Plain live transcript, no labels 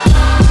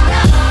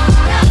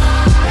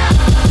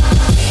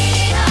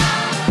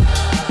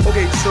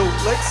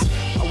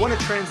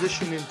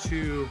transition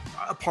into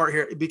a part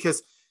here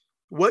because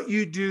what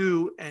you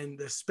do and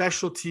the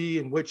specialty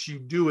in which you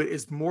do it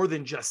is more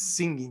than just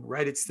singing,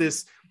 right? It's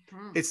this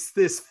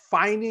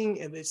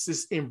finding and it's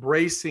this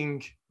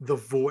embracing the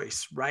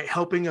voice, right?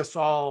 Helping us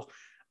all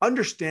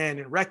understand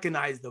and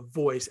recognize the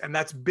voice. And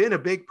that's been a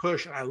big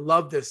push. And I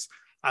love this.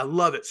 I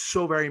love it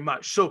so very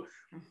much. So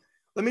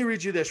let me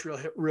read you this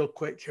real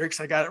quick here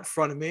because I got it in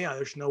front of me.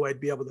 There's no way I'd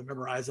be able to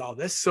memorize all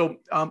this. So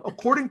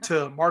according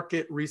to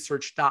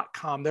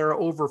marketresearch.com, there are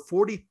over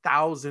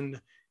 40,000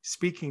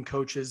 speaking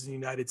coaches in the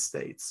United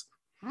States.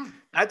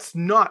 That's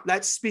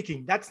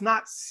speaking. That's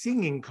not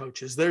singing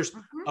coaches. There's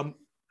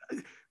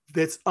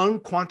that's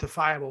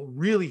unquantifiable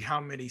really how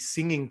many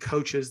singing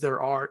coaches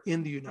there are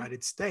in the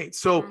United States.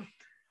 So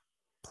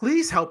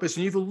please help us.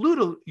 And you've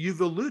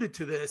alluded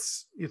to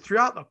this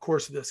throughout the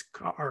course of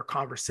our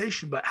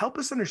conversation, but help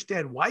us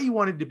understand why you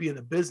wanted to be in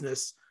the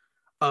business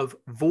of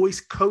voice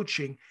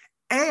coaching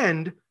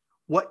and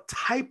what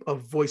type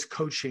of voice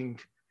coaching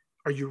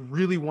are you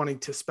really wanting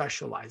to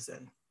specialize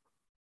in?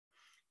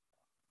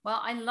 Well,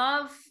 I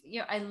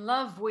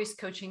love voice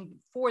coaching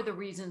for the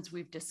reasons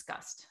we've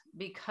discussed,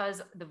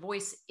 because the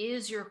voice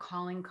is your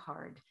calling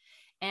card,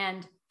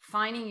 and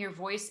finding your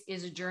voice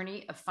is a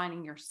journey of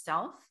finding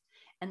yourself.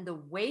 And the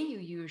way you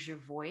use your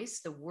voice,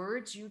 the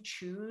words you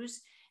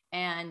choose,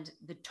 and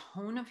the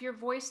tone of your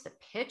voice, the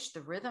pitch,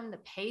 the rhythm, the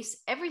pace,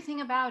 everything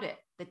about it,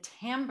 the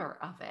timbre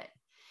of it,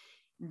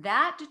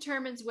 that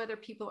determines whether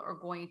people are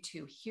going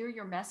to hear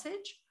your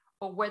message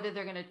or whether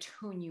they're going to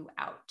tune you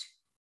out.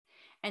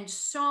 And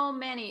so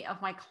many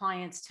of my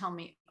clients tell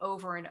me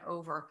over and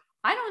over,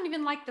 I don't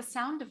even like the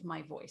sound of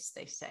my voice,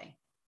 they say.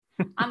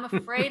 I'm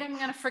afraid I'm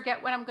going to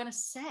forget what I'm going to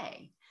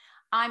say.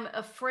 I'm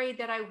afraid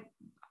that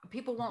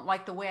people won't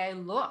like the way I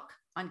look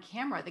on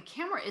camera. The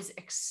camera is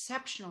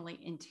exceptionally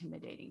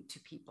intimidating to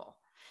people.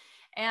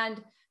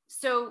 And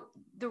so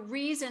the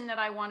reason that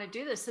I want to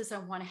do this is I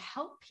want to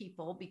help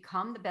people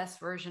become the best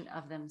version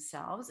of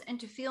themselves and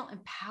to feel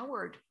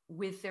empowered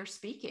with their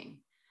speaking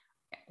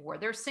or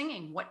their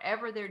singing,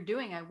 whatever they're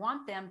doing. I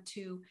want them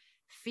to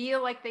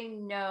feel like they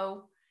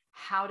know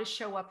how to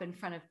show up in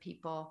front of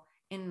people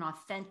in an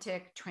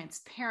authentic,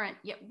 transparent,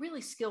 yet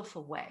really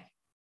skillful way.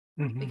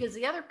 Mm-hmm. Because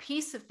the other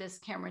piece of this,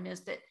 Cameron,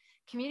 is that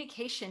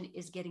communication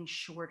is getting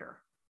shorter.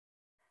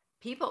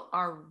 People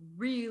are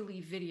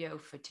really video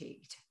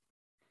fatigued.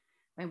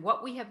 And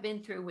what we have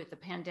been through with the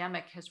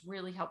pandemic has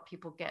really helped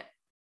people get,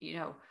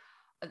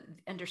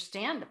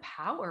 understand the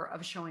power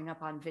of showing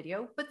up on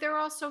video, but they're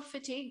also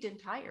fatigued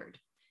and tired.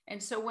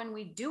 And so when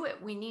we do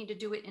it, we need to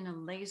do it in a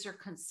laser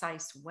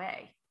concise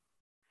way.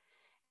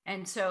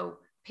 And so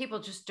people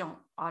just don't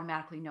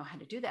automatically know how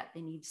to do that.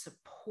 They need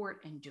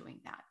support in doing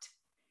that.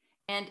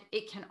 And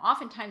it can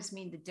oftentimes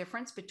mean the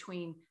difference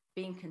between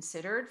being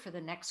considered for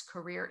the next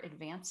career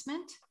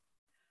advancement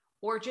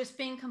or just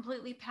being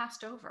completely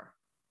passed over.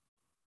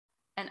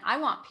 And I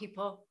want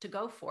people to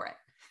go for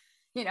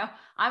it.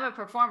 I'm a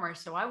performer,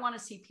 so I want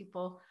to see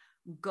people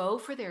go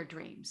for their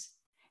dreams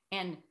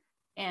and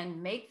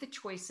make the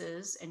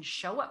choices and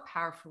show up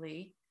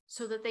powerfully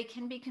so that they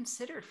can be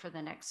considered for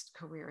the next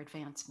career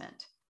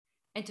advancement.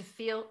 And to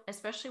feel,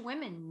 especially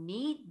women,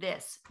 need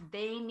this.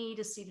 They need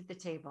a seat at the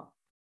table.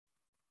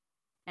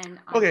 And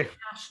I'm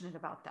passionate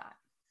about that.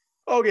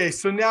 Okay,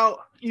 so now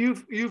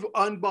you've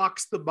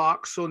unboxed the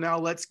box. So now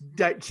let's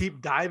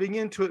keep diving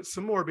into it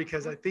some more,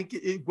 because I think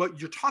what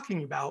you're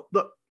talking about,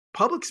 look,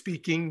 public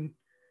speaking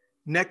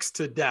next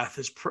to death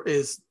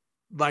is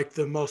like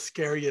the most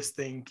scariest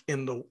thing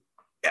in the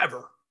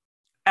ever.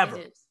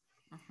 It is.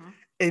 Uh-huh.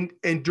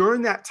 And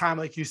during that time,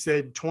 like you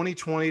said,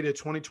 2020 to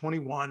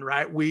 2021,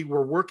 right? We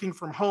were working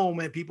from home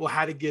and people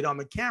had to get on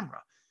the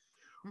camera.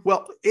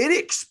 Well,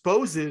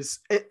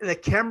 the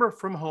camera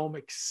from home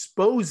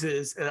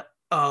exposes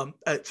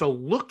to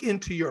look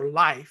into your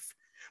life,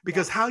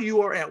 because how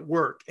you are at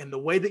work and the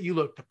way that you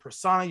look, the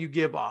persona you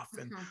give off,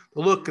 and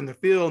the look and the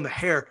feel and the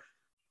hair,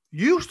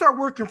 you start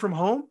working from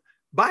home,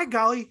 by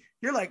golly,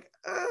 you're like,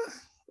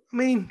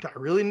 do I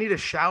really need a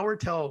shower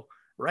till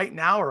right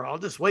now, or I'll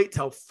just wait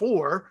till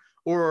 4,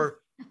 or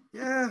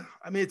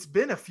it's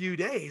been a few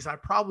days, I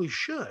probably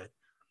should.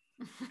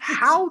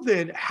 How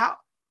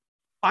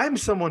I'm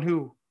someone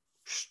who,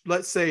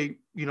 let's say,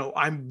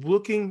 I'm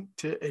looking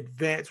to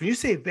advance. When you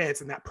say advance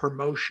in that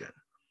promotion,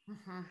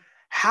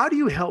 how do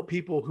you help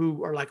people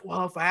who are like,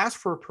 well, if I ask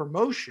for a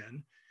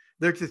promotion,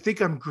 they're to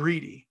think I'm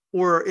greedy,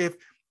 or if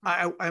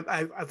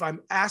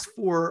I'm asked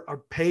for a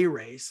pay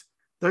raise,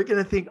 they're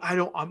going to think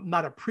I'm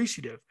not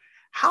appreciative.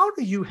 How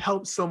do you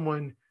help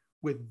someone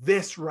with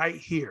this right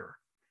here,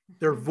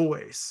 their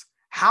voice?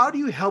 How do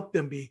you help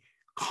them be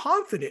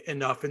confident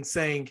enough in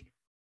saying,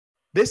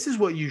 this is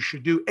what you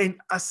should do? And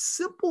a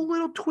simple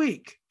little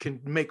tweak can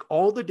make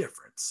all the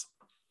difference.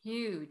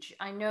 Huge.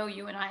 I know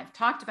you and I have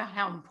talked about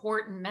how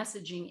important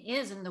messaging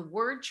is, and the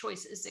word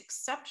choice is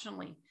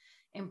exceptionally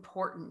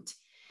important.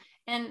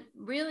 And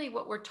really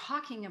what we're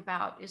talking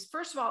about is,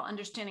 first of all,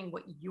 understanding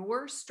what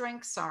your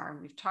strengths are.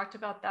 And we've talked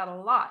about that a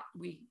lot.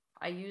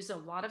 I use a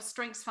lot of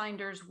strengths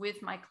finders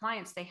with my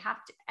clients. They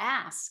have to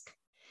ask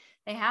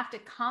They have to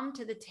come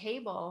to the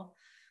table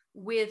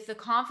with the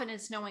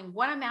confidence, knowing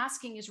what I'm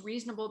asking is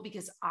reasonable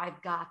because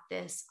I've got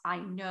this. I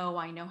know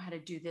how to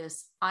do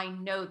this. I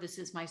know this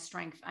is my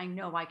strength. I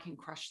know I can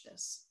crush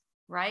this.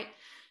 Right.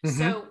 Mm-hmm.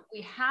 So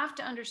we have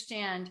to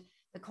understand,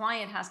 the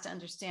client has to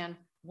understand,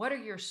 what are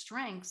your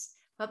strengths?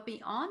 But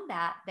beyond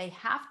that, they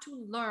have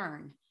to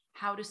learn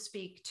how to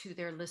speak to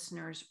their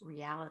listeners'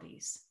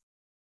 realities.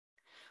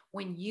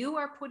 When you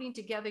are putting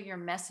together your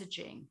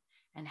messaging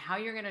and how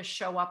you're going to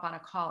show up on a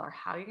call, or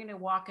how you're going to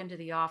walk into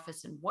the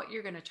office and what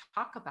you're going to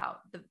talk about,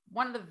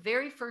 one of the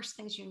very first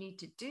things you need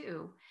to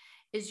do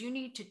is you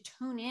need to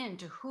tune in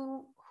to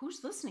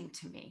who's listening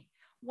to me.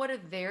 What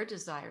are their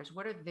desires?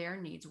 What are their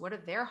needs? What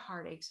are their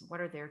heartaches? What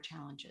are their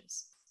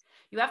challenges?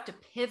 You have to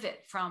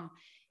pivot from,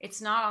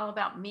 it's not all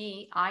about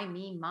me, I,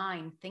 me,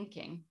 mine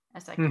thinking,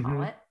 as I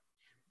call it,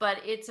 but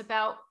it's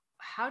about,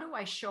 how do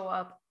I show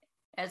up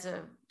as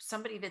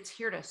somebody that's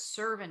here to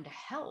serve and to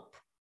help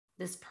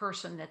this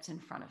person that's in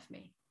front of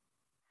me?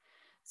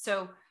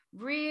 So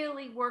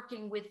really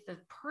working with the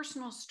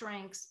personal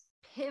strengths,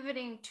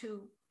 pivoting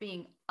to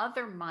being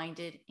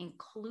other-minded,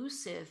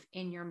 inclusive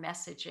in your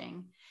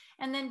messaging,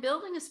 and then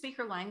building a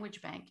speaker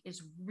language bank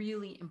is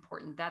really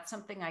important. That's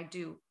something I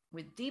do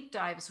with deep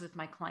dives with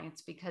my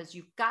clients, because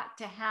you've got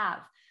to have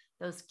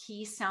those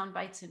key sound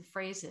bites and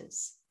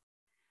phrases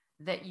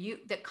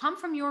that come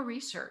from your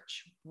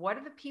research. What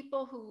are the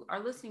people who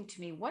are listening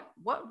to me? What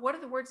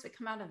are the words that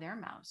come out of their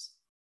mouths?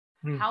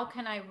 How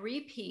can I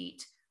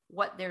repeat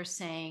what they're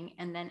saying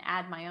and then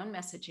add my own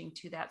messaging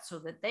to that so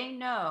that they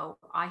know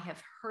I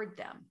have heard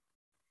them?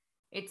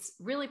 It's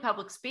really,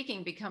 public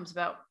speaking becomes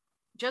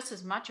just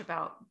as much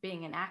about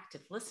being an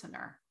active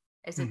listener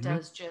as it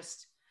does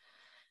just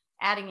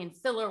adding in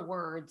filler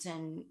words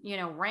and,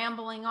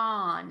 rambling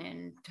on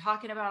and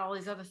talking about all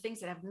these other things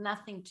that have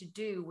nothing to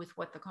do with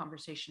what the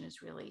conversation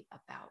is really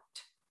about.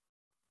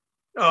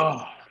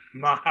 Oh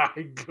my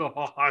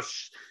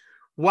gosh.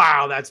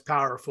 Wow, that's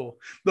powerful.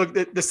 Look,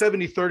 the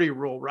 70-30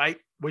 rule, right?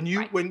 When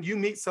you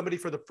meet somebody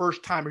for the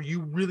first time, or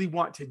you really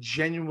want to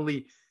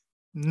genuinely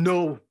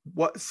know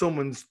what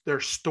their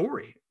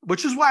story,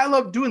 which is why I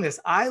love doing this.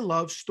 I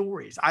love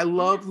stories. I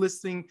love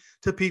listening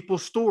to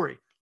people's story.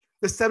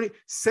 The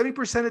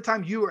 70% of the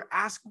time you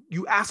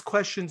ask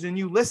questions and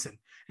you listen.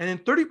 And then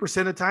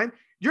 30% of the time,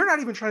 you're not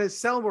even trying to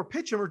sell them or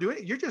pitch them or do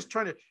it. You're just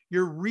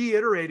you're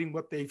reiterating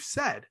what they've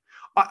said.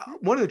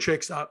 One of the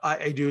tricks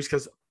I do is,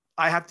 because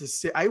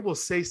I will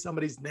say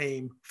somebody's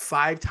name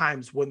 5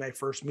 times when I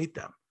first meet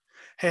them.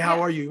 Hey,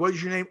 how are you? What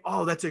is your name?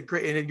 Oh, that's a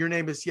great. And then your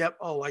name is, yep.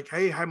 Oh, like,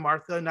 hey, hi,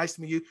 Martha. Nice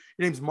to meet you.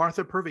 Your name's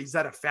Martha. Perfect. Is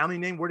that a family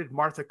name? Where did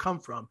Martha come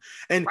from?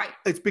 And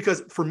it's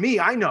because, for me,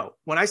 I know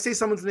when I say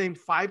someone's name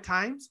 5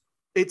 times,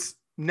 it's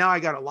now I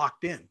got it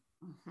locked in,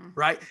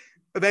 right?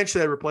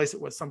 Eventually I replace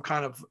it with some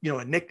kind of,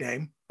 a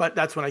nickname, but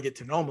that's when I get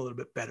to know them a little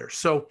bit better.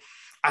 So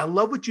I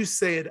love what you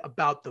said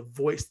about the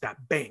voice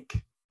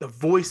bank.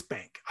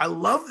 I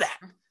love that,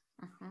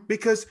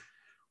 because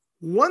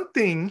one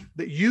thing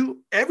that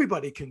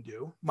everybody can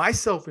do,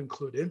 myself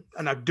included,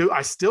 and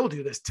I still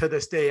do this to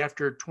this day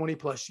after 20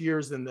 plus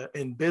years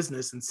in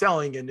business and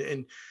selling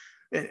and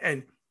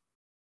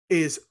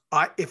is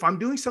if I'm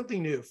doing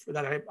something new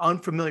that I'm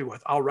unfamiliar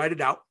with, I'll write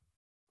it out.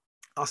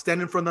 I'll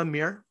stand in front of the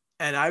mirror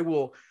and I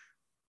will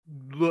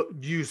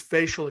use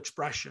facial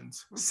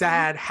expressions,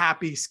 sad,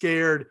 happy,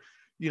 scared,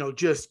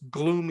 just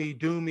gloomy,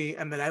 doomy.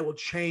 And then I will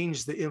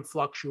change the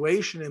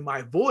influctuation in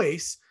my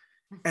voice.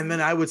 And then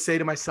I would say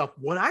to myself,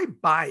 would I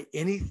buy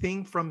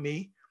anything from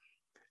me?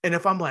 And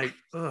if I'm like,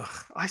 ugh,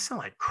 I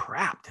sound like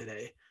crap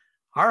today.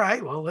 All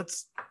right, well,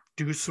 let's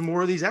do some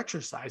more of these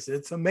exercises.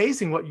 It's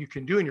amazing what you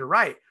can do. And you're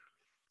right,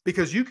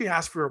 because you can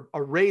ask for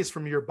a raise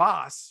from your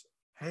boss.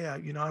 Hey,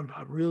 I'm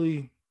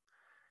really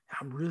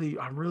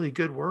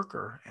good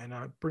worker and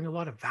I bring a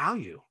lot of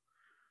value.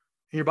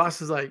 And your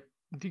boss is like,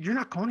 dude, you're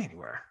not going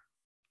anywhere.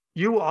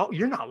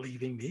 You're not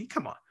leaving me.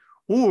 Come on.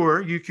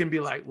 Or you can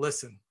be like,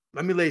 listen,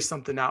 let me lay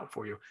something out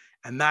for you.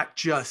 And that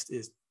just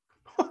is,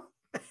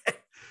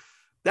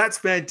 that's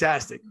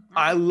fantastic.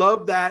 I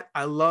love that.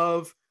 I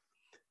love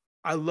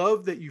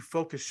that you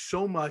focus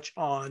so much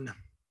on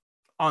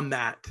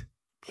that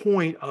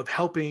point of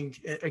helping.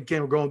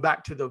 Again, we're going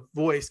back to the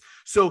voice.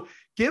 So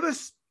give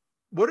us,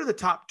 what are the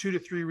top 2 to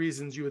 3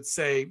 reasons you would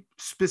say,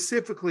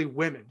 specifically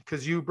women,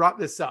 because you brought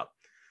this up,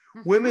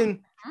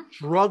 women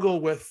struggle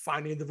with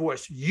finding the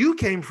voice. You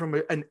came from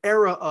an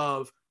era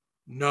of,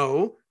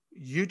 no,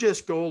 you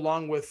just come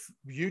along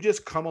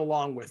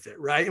with it,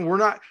 right?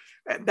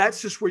 And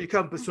that's just where you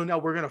come. But so now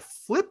we're going to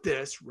flip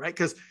this, right?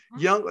 Because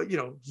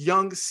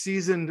young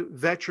seasoned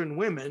veteran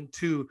women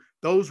to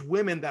those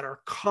women that are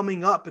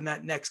coming up in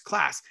that next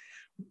class.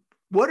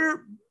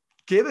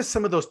 Give us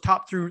some of those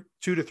top 2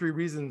 to 3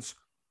 reasons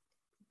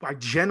why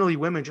generally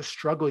women just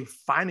struggling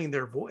finding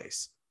their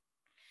voice.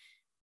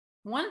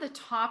 One of the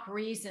top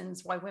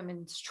reasons why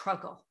women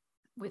struggle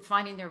with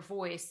finding their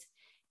voice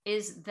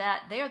is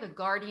that they are the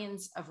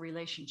guardians of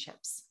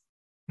relationships.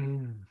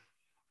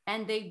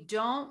 and they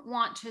don't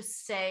want to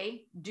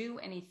say, do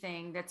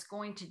anything that's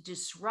going to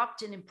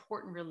disrupt an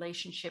important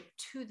relationship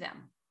to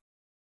them.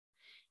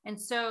 And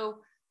so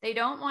they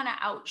don't want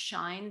to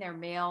outshine their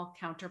male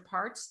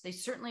counterparts. They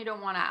certainly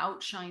don't want to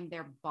outshine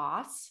their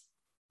boss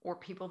or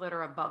people that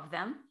are above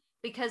them,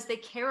 because they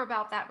care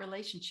about that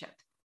relationship.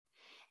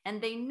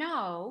 And they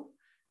know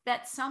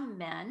that some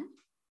men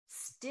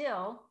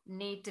still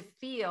need to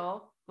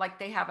feel like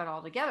they have it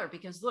all together,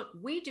 because look,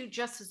 we do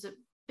just as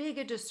big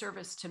a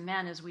disservice to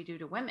men as we do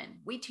to women.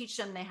 We teach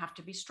them they have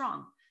to be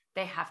strong.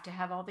 They have to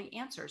have all the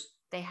answers.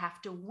 They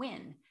have to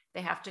win.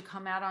 They have to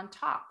come out on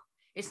top.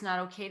 It's not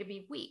okay to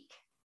be weak,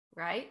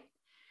 right?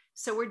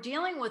 So we're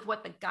dealing with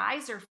what the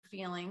guys are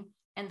feeling,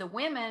 and the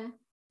women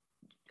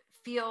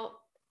feel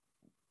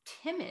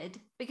timid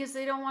because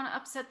they don't want to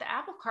upset the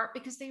apple cart,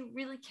 because they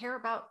really care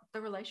about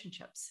the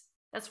relationships.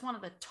 That's one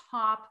of the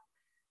top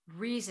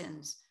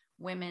reasons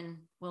women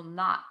will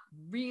not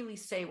really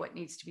say what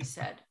needs to be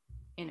said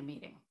in a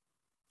meeting.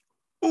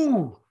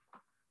 Ooh,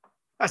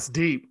 that's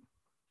deep.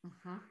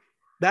 Mm-hmm.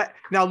 That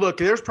now look,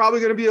 there's probably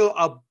going to be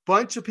a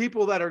bunch of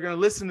people that are going to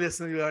listen to this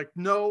and be like,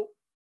 no,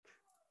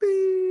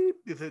 beep,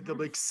 the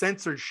like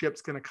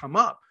censorship's going to come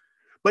up.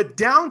 But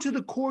down to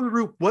the core of the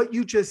root, what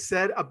you just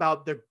said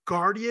about the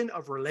guardian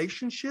of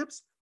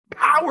relationships,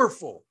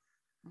 powerful,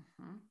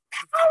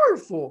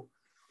 powerful.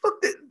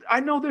 Look,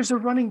 I know there's a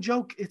running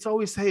joke. It's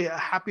always, hey, a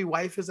happy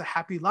wife is a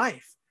happy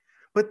life.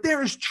 But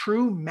there is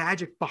true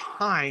magic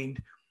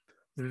behind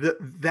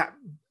that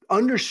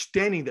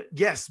understanding that,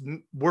 yes,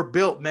 we're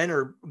built, men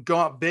are go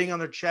out bang on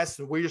their chests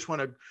and we just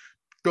want to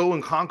go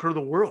and conquer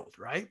the world,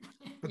 right?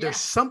 But there's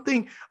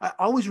something, I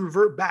always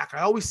revert back. I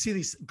always see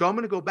these, I'm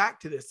going to go back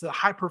to this, the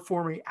high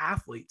performing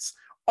athletes,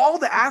 all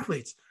the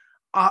athletes.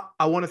 I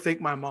want to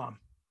thank my mom.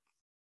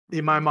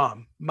 My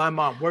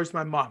mom, where's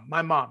my mom?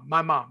 My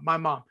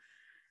mom.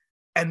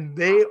 And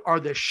they are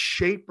the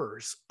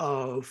shapers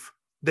of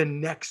the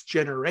next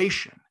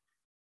generation.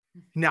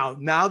 Now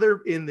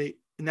they're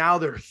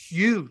they're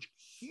huge.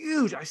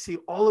 I see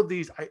all of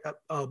these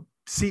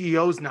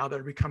CEOs now that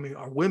are becoming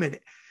are women,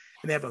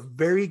 and they have a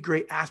very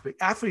great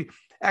aspect. Actually,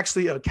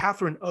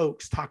 Catherine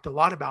Oakes talked a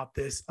lot about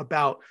this,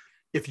 about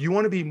if you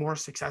want to be more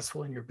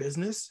successful in your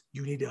business,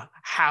 you need to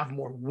have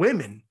more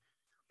women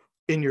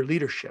in your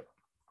leadership.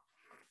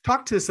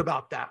 Talk to us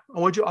about that.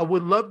 I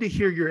would love to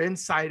hear your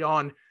insight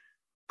on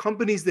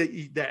companies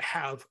that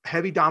have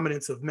heavy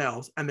dominance of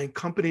males, and then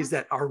companies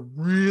that are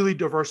really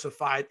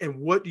diversified. And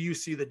what do you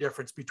see the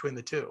difference between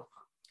the two?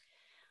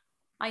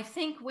 I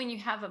think when you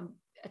have a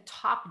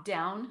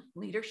top-down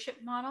leadership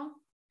model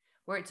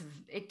where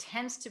it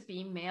tends to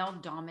be male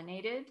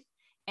dominated,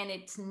 and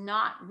it's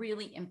not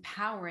really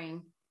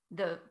empowering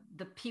the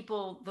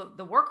people,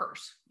 the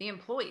workers, the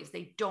employees.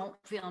 They don't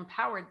feel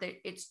empowered.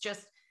 It's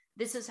just,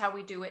 this is how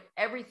we do it.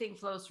 Everything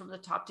flows from the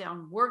top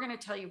down. We're going to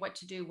tell you what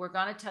to do. We're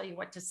going to tell you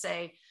what to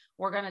say.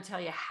 We're going to tell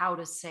you how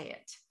to say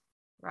it,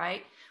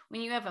 right?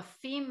 When you have a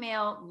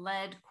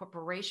female-led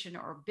corporation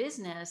or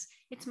business,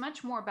 it's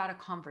much more about a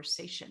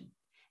conversation,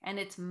 and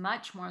it's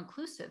much more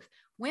inclusive.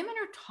 Women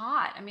are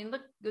taught, I mean,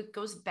 look, it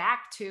goes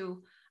back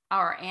to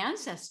our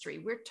ancestry.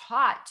 We're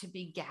taught to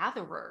be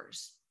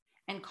gatherers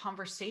and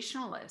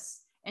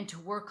conversationalists and to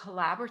work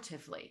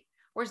collaboratively.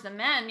 Whereas the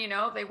men,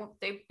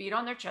 they beat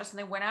on their chest and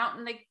they went out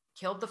and they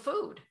killed the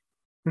food,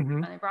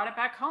 and they brought it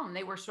back home.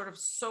 They were sort of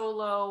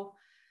solo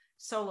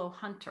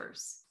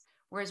hunters.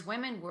 Whereas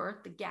women were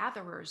the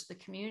gatherers, the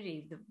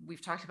community.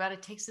 We've talked about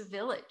it takes a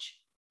village.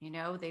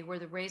 They were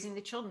raising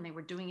the children. They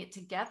were doing it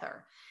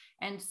together.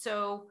 And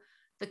so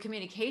the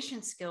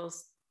communication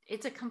skills,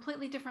 it's a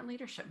completely different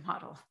leadership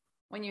model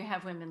when you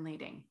have women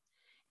leading.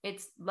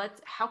 It's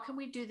how can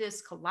we do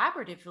this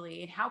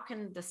collaboratively, and how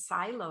can the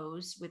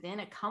silos within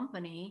a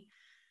company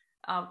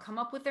come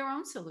up with their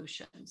own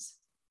solutions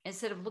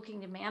instead of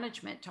looking to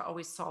management to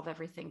always solve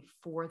everything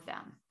for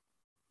them.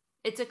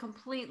 It's a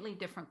completely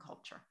different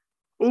culture.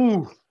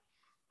 Ooh,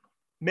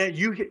 man,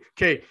 you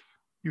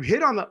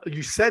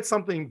said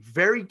something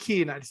very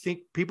key, and I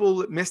think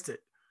people missed it.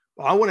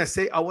 I want to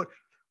say,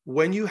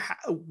 when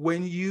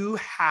you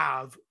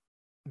have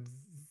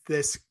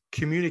this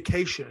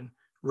communication,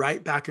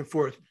 right, back and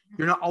forth,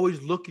 you're not always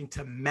looking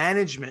to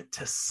management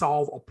to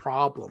solve a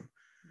problem,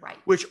 right?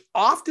 Which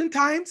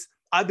oftentimes,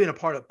 I've been a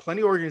part of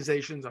plenty of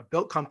organizations, I've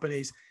built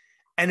companies,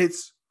 and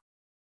it's,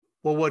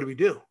 well, what do we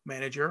do,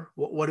 manager?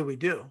 What do we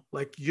do?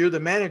 Like, you're the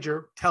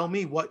manager, tell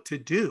me what to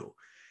do.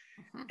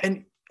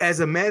 And as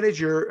a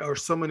manager or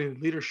someone in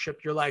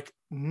leadership, you're like,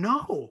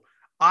 no,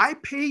 I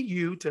pay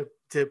you to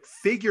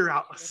figure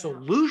out a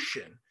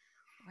solution.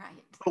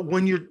 Right. But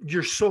when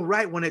you're so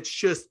right, when it's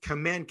just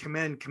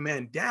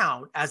command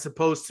down, as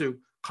opposed to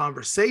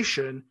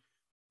conversation,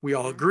 we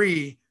all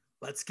agree,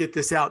 let's get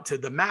this out to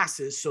the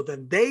masses so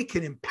then they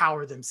can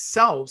empower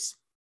themselves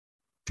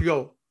to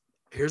go,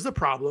 here's the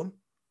problem.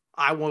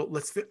 I'm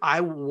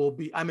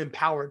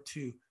empowered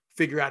to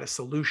figure out a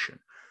solution.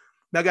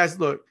 Now, guys,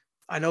 look,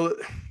 I know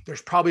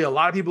there's probably a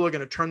lot of people who are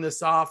going to turn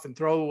this off and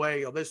throw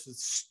away, this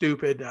is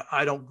stupid.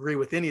 I don't agree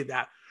with any of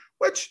that,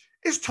 which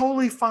is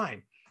totally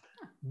fine.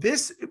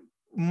 This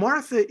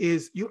Martha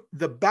is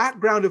the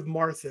background of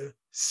Martha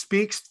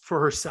speaks for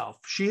herself.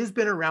 She has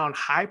been around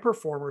high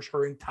performers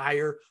her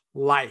entire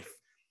life.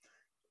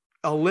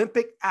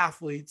 Olympic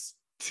athletes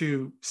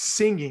to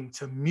singing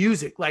to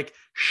music. Like,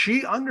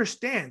 she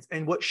understands.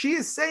 And what she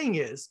is saying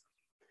is,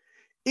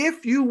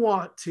 if you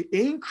want to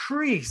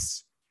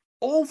increase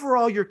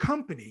overall your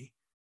company,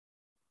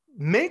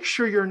 make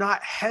sure you're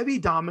not heavy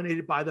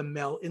dominated by the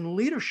male in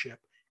leadership.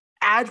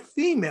 Add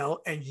female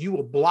and you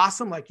will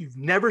blossom like you've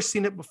never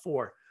seen it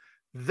before.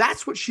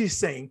 That's what she's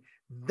saying.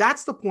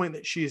 That's the point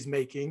that she is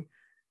making.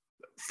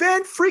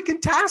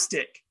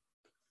 Fan-freaking-tastic.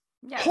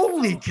 Yes.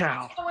 Holy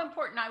cow. So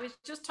important. I was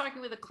just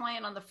talking with a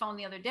client on the phone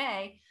the other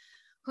day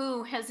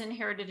who has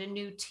inherited a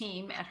new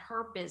team at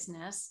her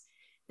business.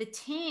 The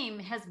team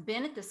has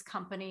been at this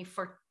company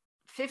for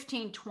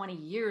 15, 20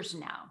 years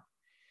now.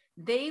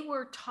 They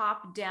were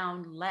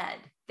top-down led.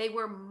 They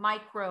were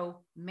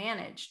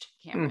micromanaged,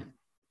 Cameron.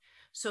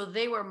 So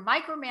they were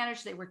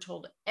micromanaged. They were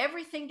told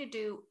everything to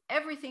do,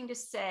 everything to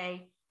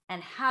say,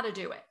 and how to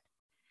do it.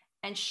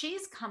 And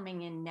she's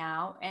coming in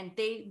now, and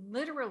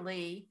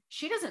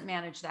she doesn't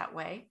manage that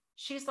way.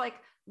 She's like,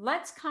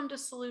 let's come to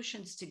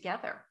solutions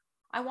together.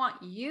 I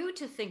want you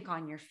to think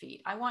on your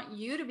feet. I want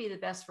you to be the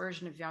best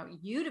version of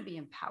you, to be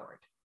empowered.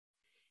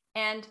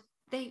 And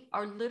they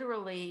are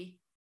literally,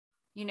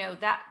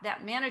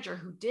 that manager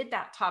who did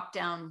that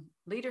top-down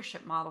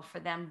leadership model for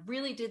them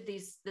really did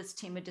this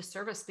team a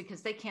disservice,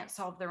 because they can't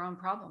solve their own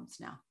problems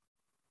now.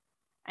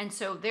 And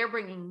so they're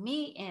bringing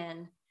me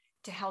in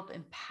to help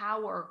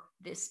empower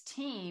this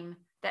team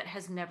that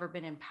has never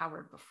been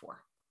empowered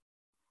before.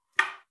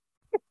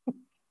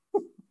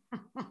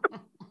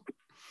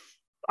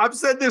 I've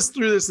said this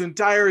through this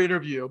entire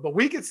interview, but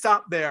we could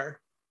stop there,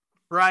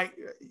 right?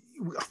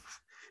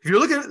 If you're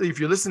listening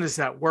to this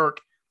at work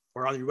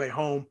or on your way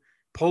home,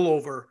 pull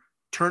over,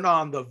 turn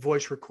on the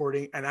voice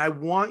recording, and I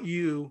want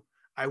you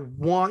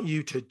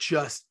to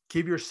just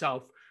give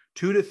yourself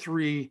 2 to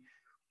 3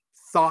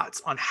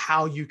 thoughts on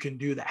how you can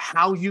do that,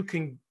 how you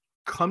can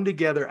come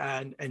together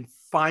and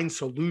find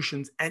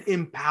solutions and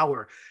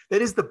empower.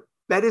 That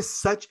is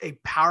such a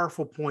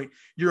powerful point.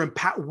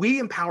 We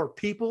empower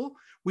people,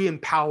 we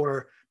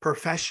empower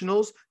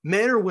professionals,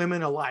 men or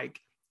women alike.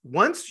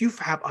 Once you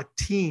have a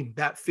team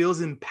that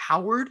feels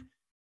empowered,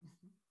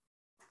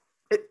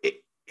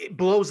 it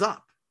blows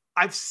up.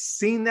 I've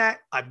seen that.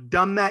 I've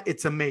done that.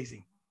 It's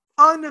amazing.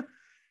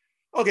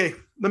 Okay,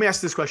 let me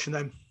ask this question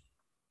then.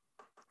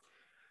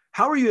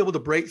 How are you able to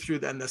break through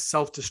then the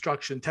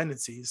self-destruction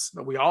tendencies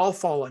that we all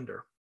fall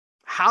under?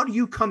 How do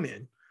you come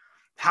in?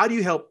 How do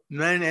you help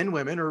men and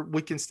women, or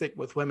we can stick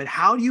with women?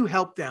 How do you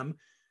help them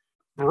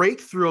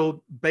break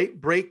through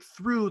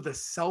the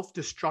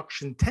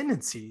self-destruction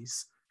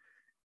tendencies?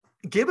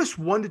 Give us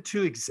 1 to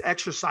 2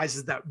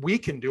 exercises that we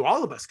can do,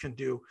 all of us can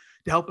do,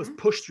 to help us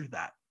push through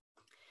that.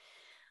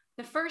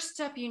 The first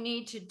step you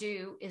need to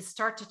do is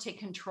start to take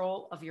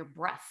control of your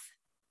breath,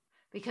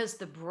 because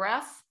the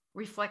breath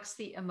reflects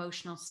the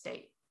emotional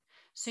state.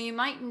 So you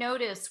might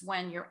notice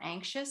when you're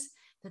anxious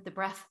that the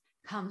breath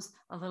comes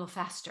a little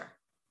faster.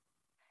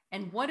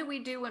 And what do we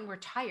do when we're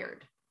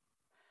tired?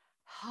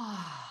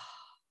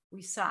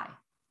 We sigh,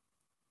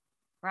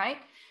 right?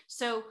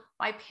 So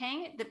by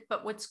paying it,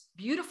 but what's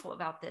beautiful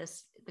about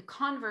this, the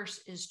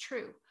converse is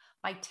true.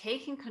 By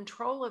taking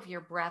control of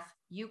your breath,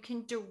 you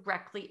can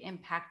directly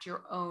impact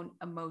your own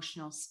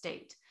emotional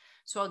state.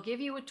 So I'll give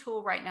you a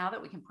tool right now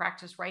that we can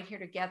practice right here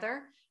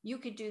together. You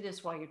could do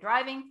this while you're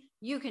driving.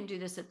 You can do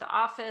this at the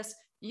office.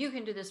 You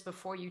can do this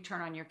before you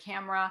turn on your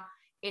camera.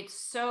 It's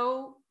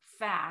so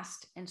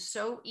fast and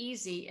so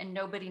easy, and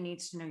nobody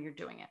needs to know you're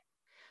doing it.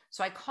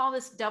 So I call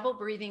this double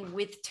breathing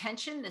with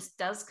tension. This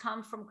does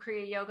come from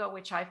Kriya Yoga,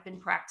 which I've been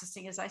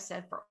practicing, as I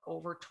said, for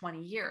over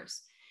 20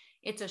 years.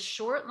 It's a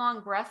short,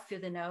 long breath through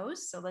the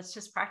nose. So let's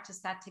just practice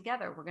that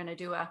together. We're going to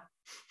do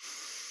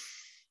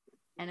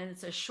and then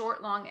it's a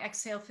short, long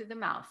exhale through the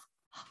mouth.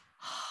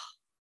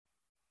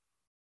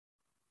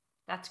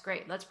 That's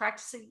great. Let's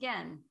practice it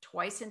again.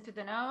 Twice in through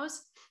the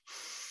nose,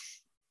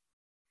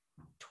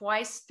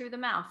 twice through the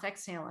mouth,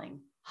 exhaling.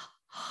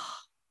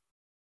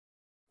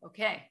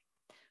 Okay.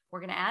 We're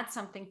going to add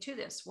something to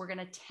this. We're going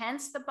to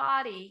tense the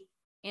body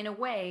in a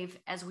wave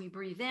as we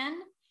breathe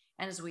in,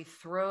 and as we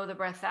throw the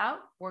breath out,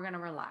 we're going to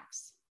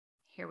relax.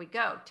 Here we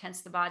go.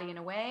 Tense the body in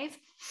a wave.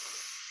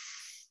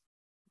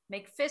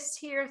 Make fists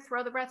here.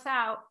 Throw the breath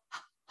out.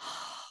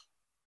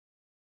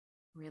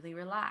 Really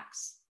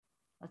relax.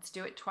 Let's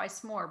do it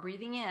twice more.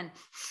 Breathing in.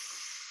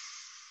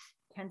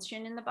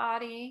 Tension in the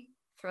body.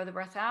 Throw the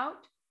breath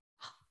out.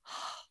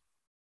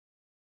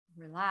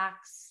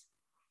 Relax.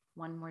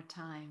 One more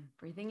time.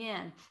 Breathing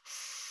in.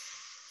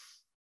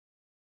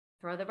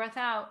 Throw the breath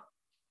out.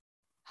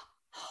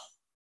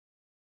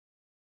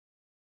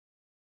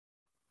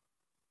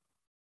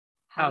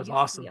 That was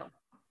awesome.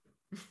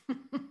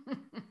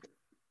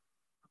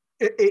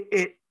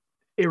 It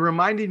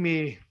reminded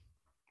me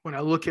when I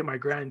look at my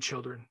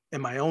grandchildren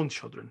and my own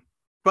children,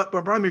 but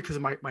primarily because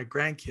of my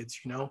grandkids,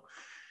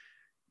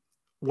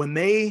 when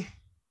they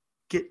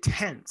get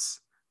tense,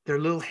 their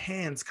little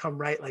hands come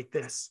right like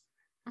this.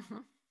 Mm-hmm.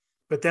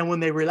 But then when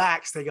they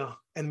relax, they go,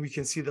 and we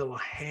can see the little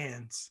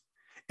hands.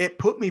 It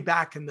put me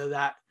back into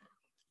that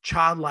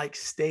childlike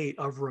state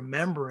of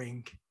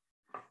remembering.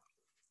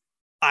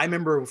 I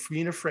remember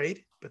being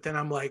afraid, but then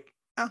I'm like,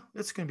 oh,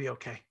 it's going to be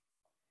okay.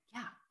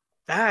 Yeah.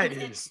 That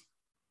And is.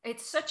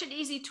 it's such an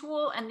easy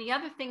tool. And the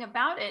other thing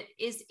about it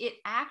is it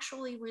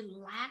actually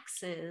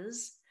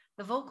relaxes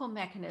the vocal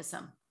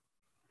mechanism,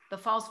 the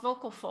false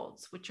vocal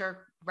folds, which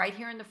are right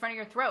here in the front of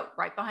your throat,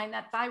 right behind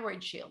that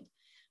thyroid shield.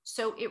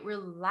 So it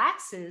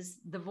relaxes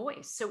the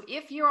voice. So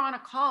if you're on a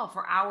call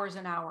for hours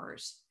and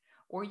hours,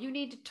 or you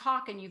need to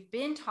talk and you've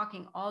been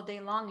talking all day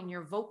long and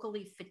you're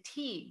vocally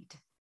fatigued,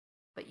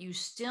 but you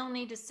still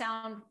need to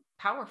sound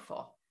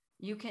powerful,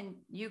 you can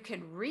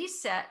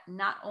reset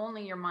not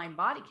only your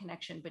mind-body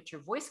connection, but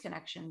your voice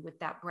connection with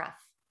that breath.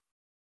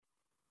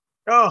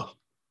 Oh,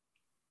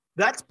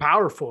 that's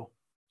powerful.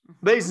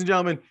 Mm-hmm. Ladies and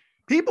gentlemen,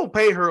 people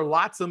pay her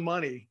lots of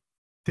money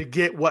to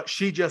get what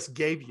she just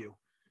gave you.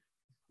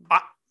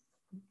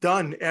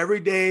 Done every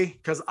day,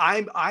 because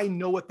I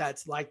know what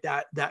that's like,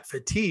 that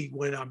fatigue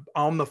when I'm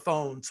on the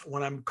phones,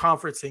 when I'm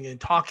conferencing and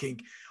talking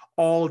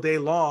all day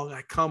long.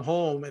 I come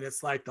home and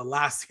it's like the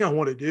last thing I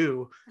want to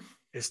do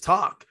is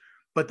talk.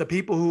 But the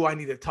people who I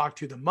need to talk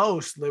to the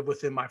most live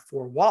within my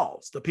four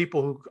walls. The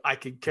people who I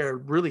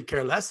could really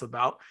care less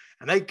about,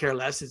 and they care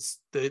less. It's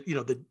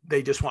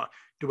they just want,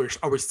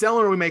 are we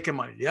selling or are we making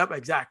money? Yep,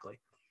 exactly.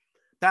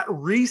 That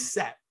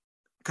reset,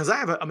 because I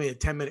have a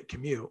 10-minute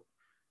commute.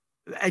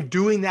 And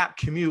doing that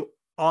commute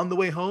on the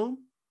way home,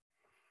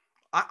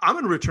 I'm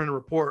going to return a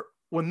report.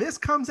 When this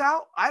comes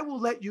out, I will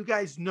let you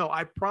guys know.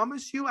 I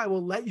promise you, I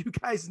will let you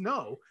guys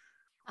know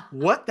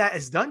what that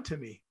has done to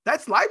me.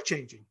 That's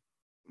life-changing.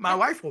 My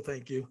wife will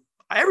thank you.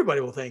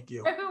 Everybody will thank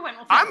you. Everyone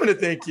will I'm going to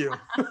thank you.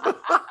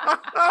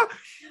 That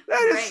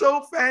is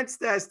so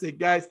fantastic,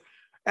 guys.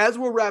 As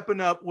we're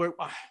wrapping up,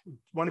 I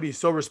want to be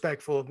so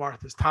respectful of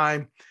Martha's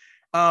time.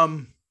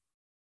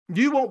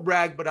 You won't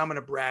brag, but I'm going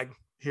to brag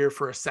here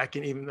for a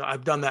second, even though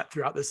I've done that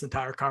throughout this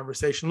entire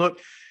conversation. Look,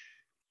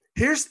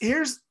 here's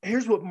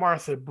what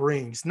Martha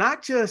brings.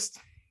 Not just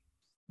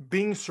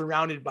being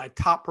surrounded by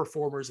top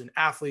performers and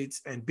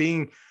athletes and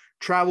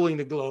traveling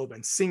the globe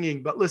and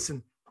singing, but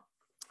listen,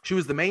 she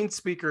was the main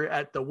speaker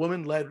at the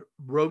Women-Led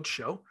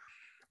Roadshow,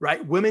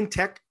 right? Women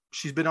Tech.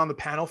 She's been on the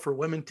panel for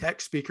Women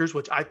Tech speakers,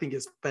 which I think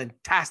is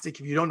fantastic.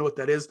 If you don't know what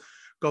that is,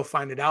 go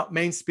find it out.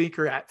 Main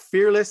speaker at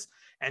Fearless,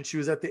 and she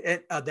was at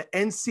the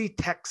NC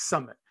Tech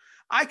Summit.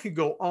 I could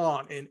go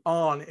on and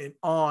on and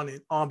on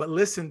and on, but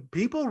listen,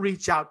 people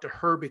reach out to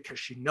her because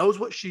she knows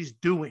what she's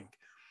doing.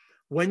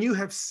 When you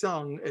have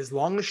sung as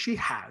long as she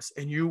has,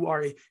 and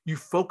you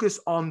focus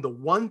on the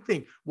one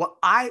thing,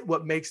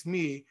 what makes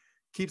me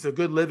keeps a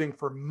good living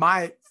for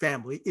my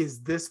family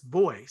is this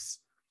voice.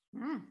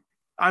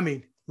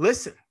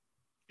 Listen,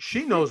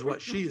 she knows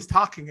what she is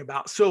talking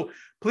about. So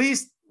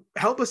please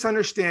help us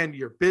understand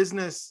your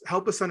business,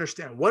 help us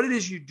understand what it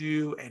is you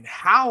do and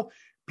how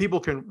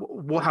people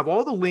we'll have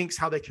all the links,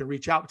 how they can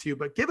reach out to you,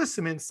 but give us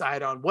some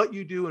insight on what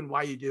you do and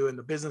why you do and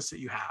the business that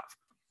you have.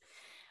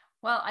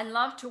 Well, I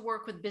love to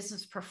work with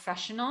business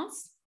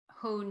professionals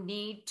who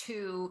they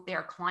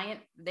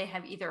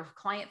have either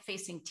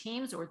client-facing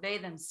teams or they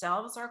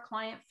themselves are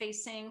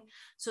client-facing,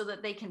 so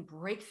that they can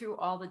break through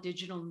all the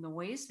digital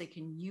noise. They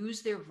can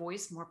use their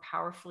voice more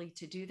powerfully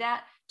to do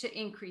that, to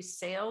increase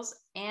sales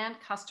and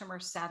customer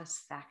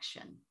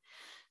satisfaction.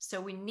 So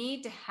we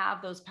need to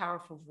have those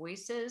powerful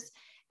voices.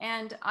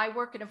 And I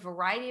work in a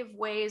variety of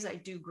ways. I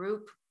do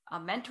group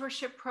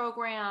mentorship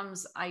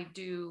programs. I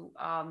do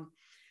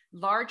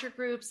larger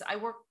groups. I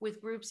work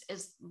with groups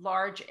as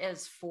large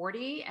as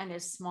 40 and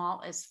as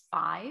small as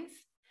 5.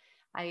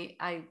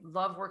 I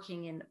love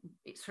working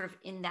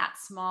in that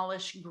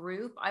smallish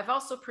group. I've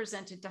also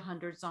presented to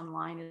hundreds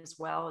online as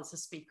well as a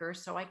speaker,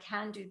 so I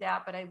can do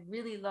that. But I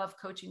really love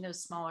coaching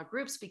those smaller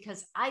groups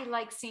because I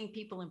like seeing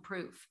people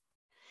improve.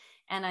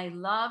 And I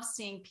love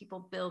seeing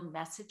people build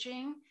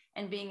messaging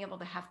and being able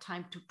to have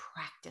time to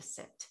practice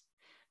it,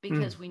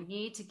 because we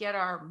need to get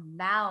our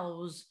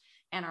mouths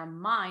and our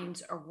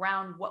minds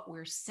around what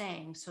we're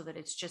saying so that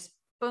it's just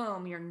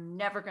boom, you're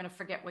never going to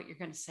forget what you're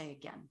going to say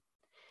again.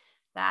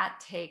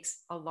 That takes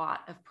a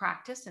lot of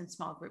practice and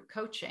small group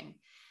coaching.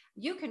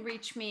 You can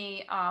reach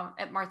me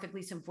at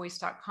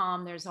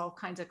marthagleasonvoice.com. There's all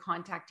kinds of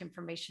contact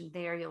information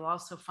there. You'll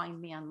also find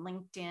me on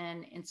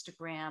LinkedIn,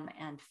 Instagram,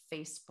 and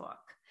Facebook.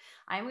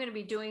 I'm going to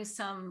be doing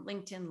some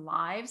LinkedIn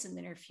Lives in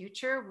the near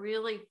future,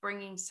 really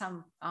bringing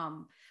some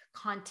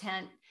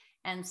content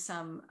and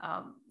some,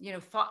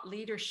 thought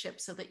leadership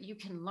so that you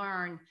can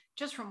learn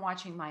just from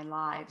watching my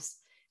lives.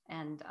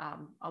 And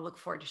I'll look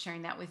forward to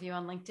sharing that with you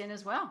on LinkedIn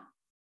as well.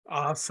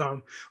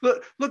 Awesome.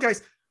 Look,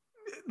 guys,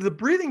 the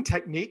breathing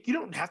technique, you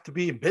don't have to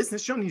be in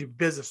business. You don't need a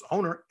business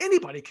owner.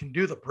 Anybody can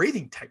do the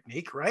breathing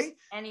technique, right?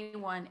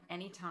 Anyone,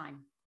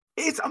 anytime.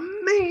 It's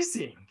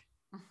amazing.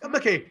 Mm-hmm.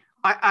 Okay.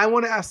 I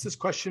want to ask this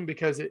question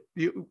because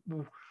you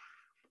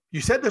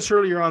said this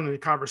earlier on in the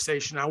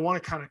conversation. I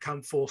want to kind of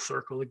come full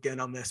circle again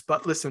on this,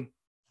 but listen,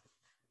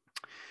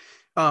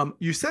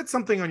 You said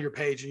something on your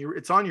page, and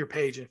it's on your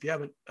page. And if you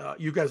haven't,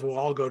 you guys will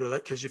all go to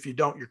that, because if you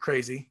don't, you're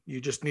crazy.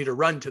 You just need to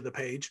run to the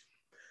page.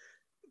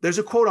 There's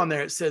a quote on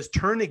there. It says,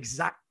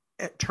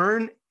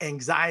 turn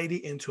anxiety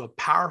into a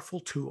powerful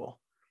tool.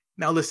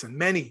 Now, listen,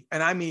 many,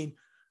 and I mean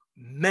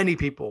many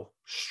people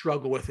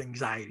struggle with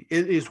anxiety.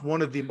 It is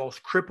one of the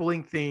most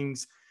crippling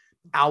things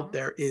out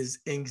there is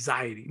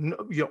anxiety.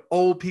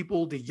 Old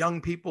people to young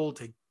people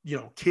to,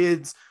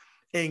 kids,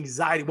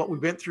 anxiety, what we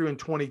went through in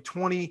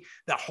 2020,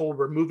 that whole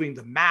removing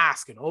the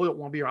mask and, don't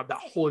want to be around, that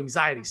whole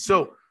anxiety.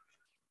 So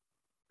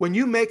when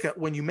you make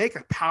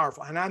a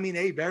powerful, and I mean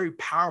a very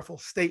powerful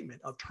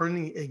statement of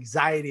turning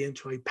anxiety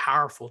into a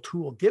powerful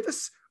tool, give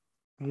us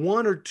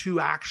one or two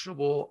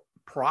actionable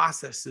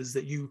processes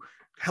that you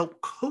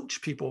help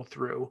coach people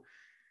through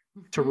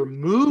to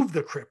remove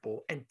the cripple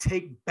and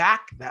take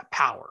back that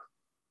power.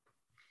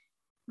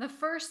 The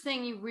first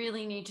thing you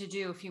really need to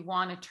do if you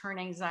want to turn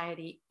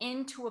anxiety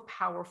into a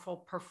powerful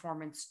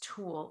performance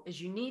tool is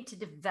you need to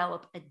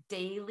develop a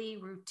daily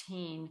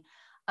routine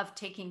of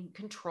taking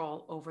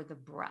control over the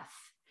breath.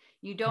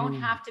 You don't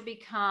have to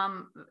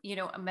become,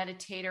 a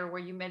meditator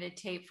where you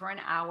meditate for an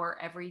hour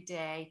every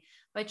day,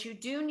 but you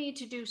do need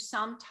to do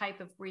some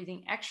type of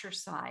breathing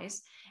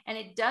exercise. And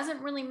it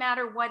doesn't really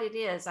matter what it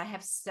is. I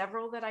have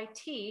several that I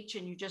teach,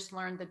 and you just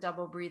learned the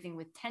double breathing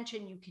with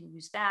tension. You can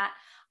use that.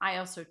 I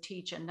also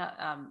teach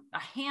a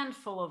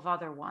handful of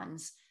other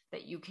ones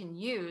that you can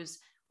use.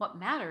 What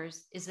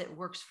matters is that it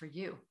works for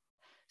you.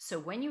 So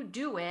when you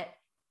do it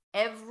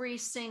every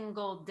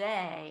single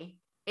day,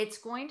 it's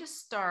going to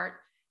start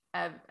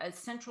a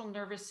central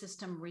nervous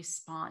system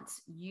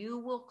response. You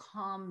will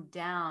calm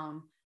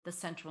down the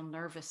central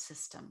nervous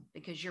system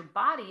because your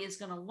body is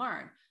going to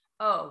learn,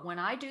 when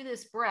I do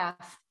this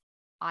breath,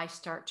 I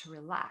start to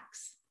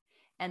relax.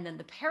 And then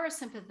the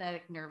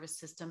parasympathetic nervous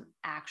system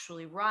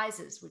actually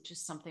rises, which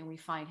is something we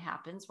find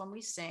happens when we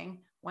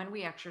sing, when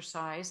we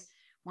exercise,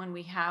 when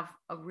we have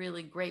a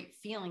really great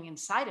feeling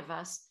inside of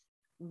us,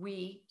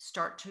 we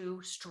start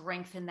to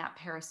strengthen that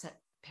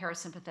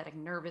parasympathetic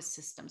nervous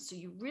system. So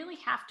you really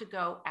have to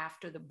go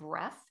after the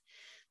breath.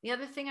 The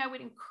other thing I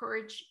would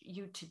encourage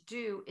you to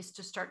do is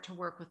to start to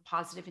work with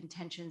positive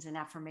intentions and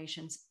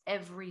affirmations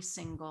every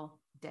single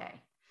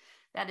day.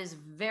 That is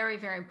very,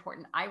 very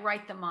important. I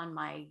write them on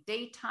my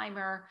day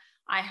timer.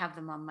 I have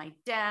them on my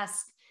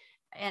desk,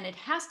 and it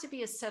has to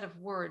be a set of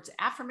words.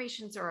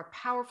 Affirmations are a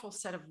powerful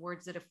set of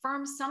words that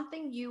affirm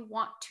something you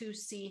want to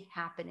see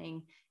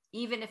happening,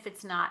 even if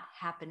it's not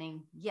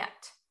happening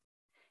yet.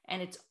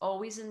 And it's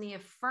always in the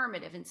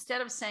affirmative.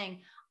 Instead of saying,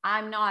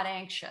 I'm not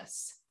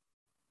anxious,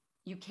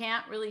 you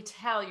can't really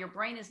tell. Your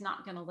brain is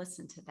not going to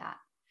listen to that.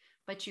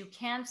 But you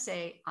can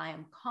say, I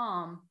am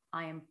calm,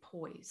 I am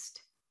poised.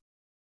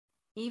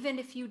 Even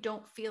if you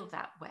don't feel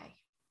that way,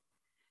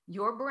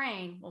 your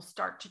brain will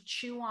start to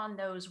chew on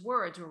those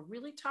words. We're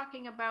really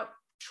talking about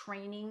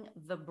training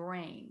the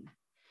brain.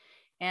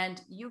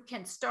 And you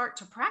can start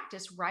to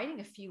practice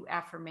writing a few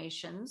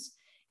affirmations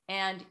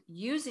and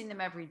using them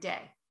every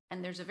day.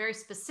 And there's a very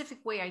specific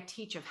way I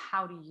teach of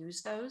how to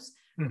use those.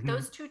 But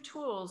those two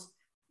tools,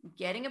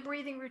 getting a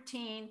breathing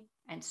routine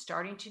and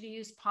starting to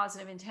use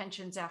positive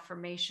intentions,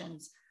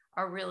 affirmations,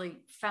 are really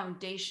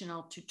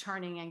foundational to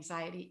turning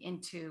anxiety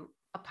into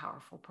a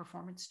powerful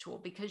performance tool,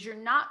 because you're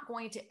not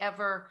going to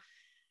ever,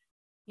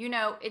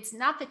 it's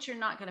not that you're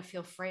not going to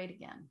feel afraid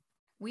again.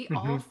 We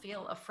all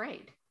feel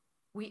afraid.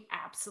 We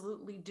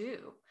absolutely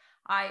do.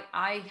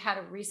 I had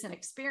a recent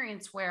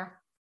experience where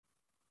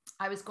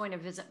I was going to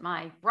visit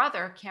my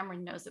brother.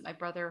 Cameron knows that my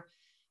brother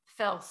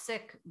fell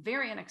sick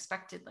very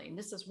unexpectedly. And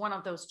this is one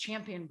of those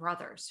champion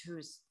brothers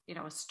who's,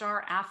 a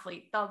star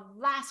athlete. The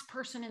last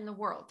person in the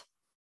world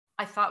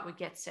I thought would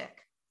get sick,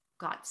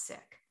 got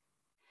sick.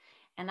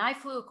 And I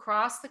flew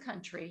across the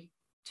country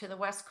to the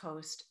West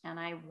Coast, and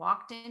I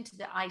walked into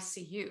the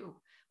ICU,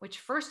 which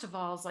first of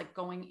all is like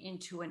going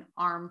into an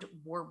armed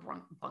war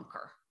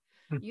bunker.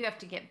 You have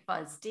to get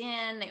buzzed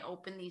in. They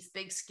open these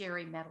big,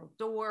 scary metal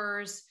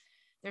doors.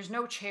 There's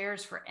no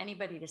chairs for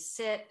anybody to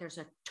sit. There's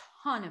a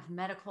ton of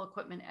medical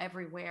equipment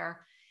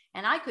everywhere.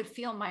 And I could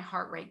feel my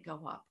heart rate go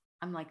up.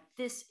 I'm like,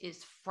 this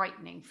is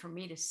frightening for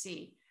me to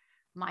see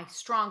my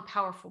strong,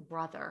 powerful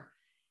brother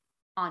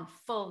on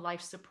full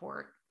life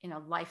support in a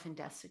life and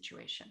death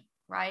situation,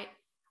 right?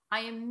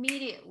 I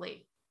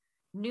immediately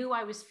knew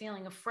I was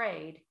feeling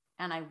afraid,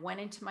 and I went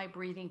into my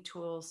breathing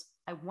tools.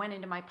 I went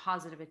into my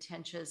positive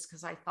intentions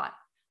because I thought,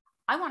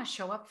 I want to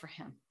show up for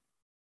him.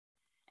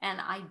 And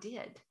I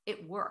did.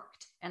 It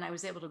worked. And I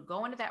was able to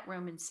go into that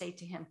room and say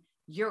to him,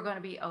 you're going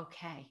to be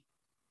okay.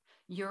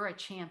 You're a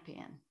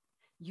champion.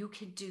 You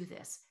can do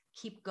this.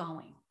 Keep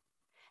going.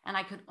 And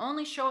I could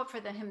only show up for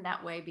him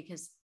that way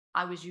because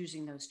I was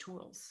using those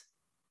tools,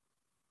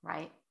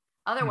 right?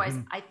 Otherwise,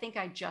 I think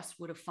I just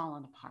would have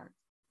fallen apart.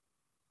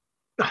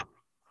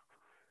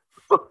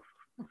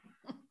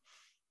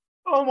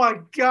 Oh my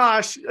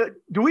gosh.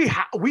 Do we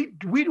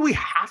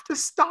have to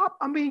stop?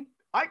 I mean,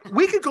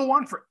 we could go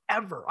on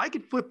forever. I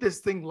could flip this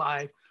thing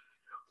live.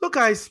 Look,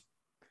 guys,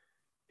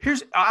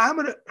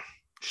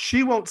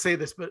 she won't say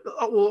this, but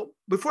well,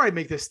 before I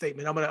make this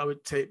statement, I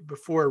would say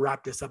before I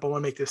wrap this up, I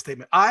want to make this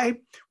statement.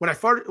 When I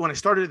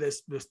started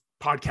this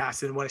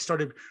podcast, and when I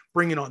started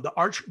bringing on the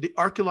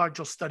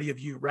archaeological study of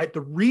you, right?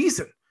 The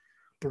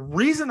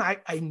reason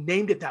I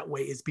named it that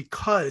way is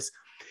because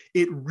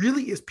it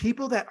really is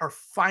people that are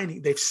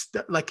finding,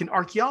 like an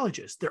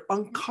archaeologist, they're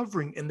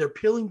uncovering and they're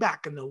peeling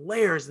back and the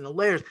layers, and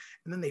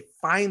then they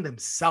find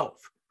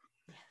themselves.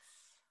 Yes.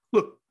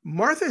 Look,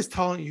 Martha is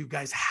telling you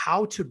guys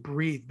how to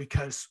breathe,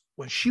 because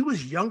when she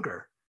was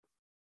younger,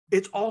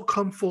 it's all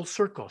come full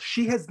circle.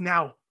 She has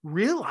now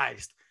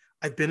realized,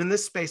 I've been in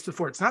this space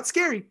before. It's not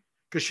scary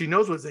because she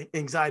knows what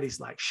anxiety is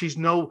like. She's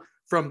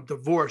from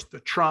divorce,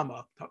 the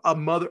trauma, a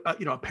mother,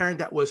 a parent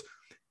that was,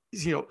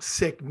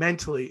 sick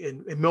mentally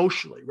and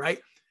emotionally, right?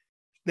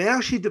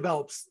 Now she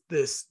develops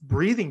this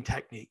breathing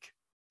technique.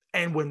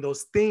 And when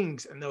those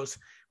things and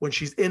when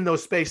she's in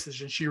those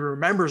spaces and she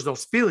remembers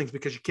those feelings,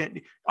 because you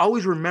can't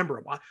always remember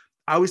them.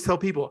 I always tell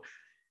people,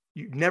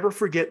 you never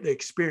forget the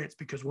experience,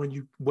 because when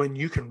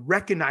you can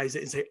recognize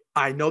it and say,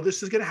 I know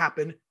this is going to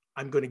happen,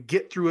 I'm going to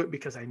get through it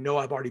because I know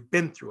I've already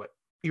been through it.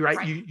 You're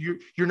right.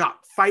 You're not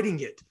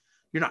fighting it.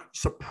 You're not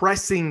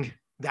suppressing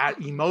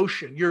that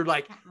emotion. You're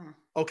like,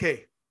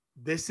 okay,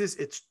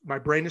 my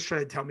brain is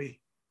trying to tell me,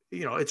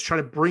 it's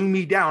trying to bring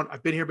me down.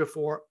 I've been here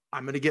before.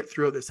 I'm going to get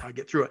through it. This is how I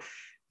get through it.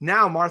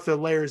 Now Martha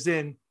layers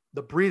in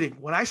the breathing.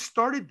 When I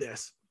started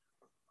this,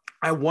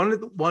 one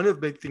of the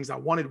big things I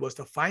wanted was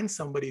to find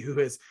somebody who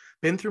has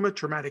been through a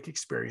traumatic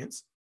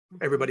experience.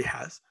 Everybody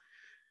has,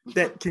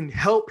 that can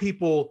help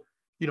people,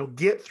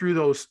 get through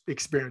those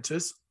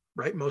experiences,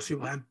 right? Most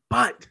people have,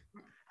 but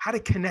how to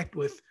connect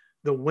with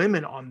the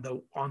women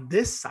on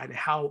this side, and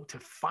how to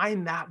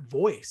find that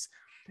voice.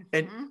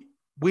 And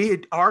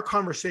our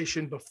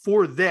conversation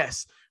before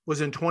this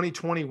was in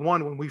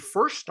 2021 when we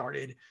first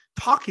started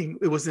talking.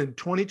 It was in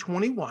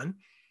 2021.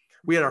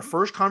 We had our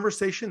first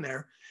conversation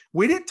there.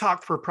 We didn't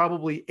talk for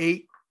probably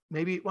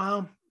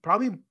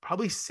probably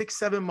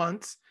 6-7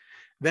 months.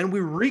 Then we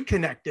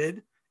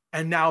reconnected,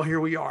 and now here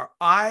we are.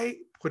 I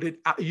put it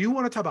out. You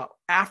want to talk about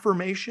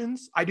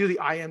affirmations? I do the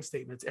I am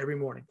statements every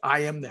morning.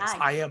 I am this. Nice.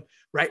 I am,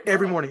 right?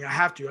 Every morning. I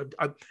have to.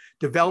 I've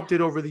developed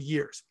it over the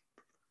years.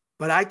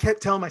 But I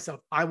kept telling myself,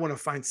 I want to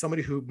find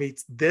somebody who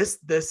meets this,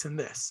 this, and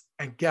this.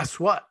 And guess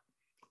what?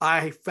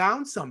 I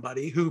found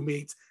somebody who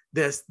meets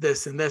this,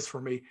 this, and this for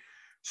me.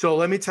 So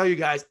let me tell you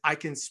guys, I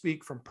can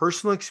speak from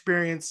personal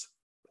experience.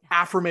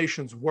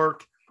 Affirmations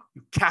work.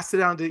 You cast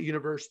it out into the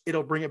universe.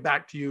 It'll bring it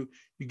back to you.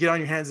 You get on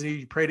your hands and knees.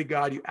 You pray to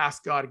God. You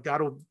ask God.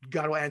 God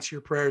will answer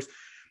your prayers.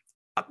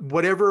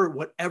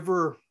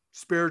 Whatever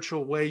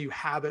spiritual way you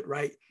have it,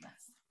 right? Yes.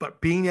 But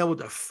being able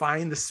to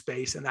find the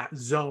space in that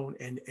zone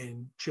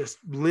and just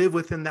live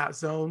within that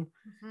zone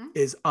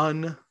is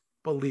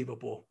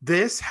unbelievable.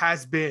 This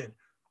has been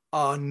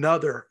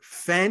another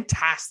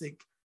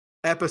fantastic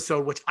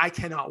episode, which I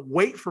cannot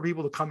wait for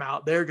people to come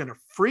out. They're going to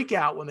freak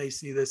out when they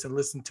see this and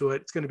listen to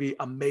it. It's going to be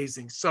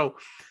amazing. So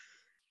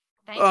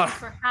thank you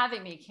for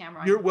having me,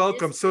 Cameron. You're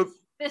welcome.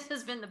 This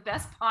has been the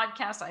best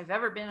podcast I've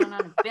ever been on.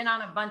 I've been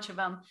on a bunch of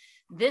them.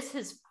 This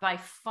has by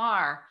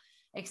far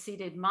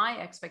exceeded my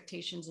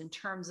expectations in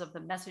terms of the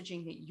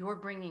messaging that you're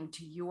bringing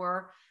to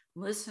your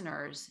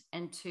listeners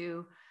and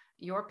to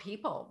your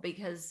people,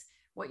 because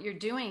what you're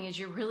doing is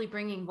you're really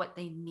bringing what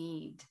they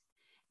need.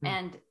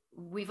 And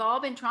we've all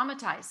been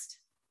traumatized.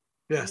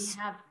 Yes.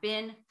 We have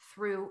been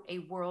through a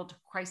world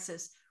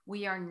crisis.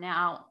 We are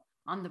now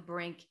on the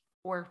brink,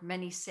 or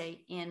many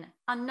say in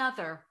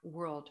another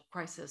world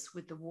crisis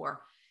with the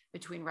war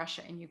between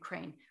Russia and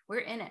Ukraine. We're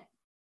in it.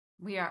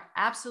 We are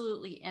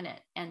absolutely in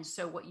it. And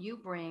so what you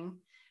bring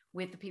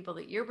with the people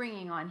that you're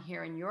bringing on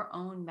here and your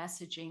own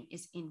messaging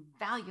is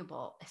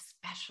invaluable,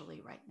 especially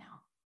right now.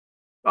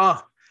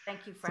 Oh,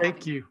 thank you for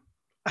thank you.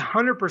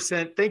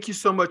 100%. Thank you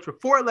so much.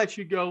 Before I let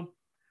you go,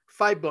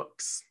 5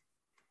 books.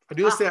 I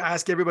do this. I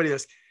ask everybody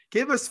this.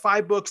 Give us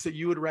 5 books that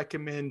you would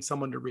recommend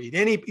someone to read.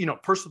 Any,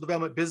 personal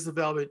development, business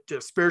development,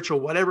 spiritual,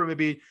 whatever it may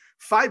be.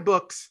 5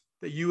 books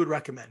that you would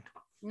recommend.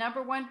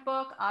 Number 1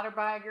 book,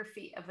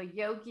 Autobiography of a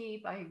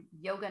Yogi by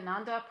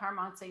Yogananda,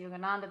 Paramahansa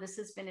Yogananda. This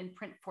has been in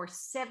print for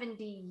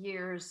 70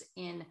 years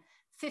in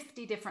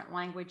 50 different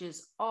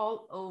languages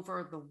all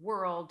over the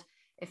world.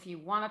 If you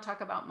want to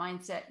talk about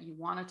mindset, you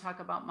want to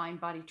talk about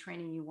mind-body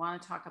training, you want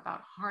to talk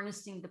about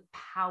harnessing the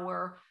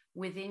power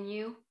within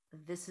you,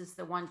 this is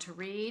the one to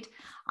read.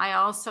 I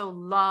also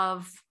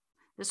love,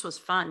 this was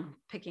fun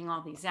picking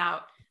all these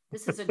out.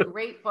 This is a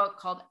great book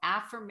called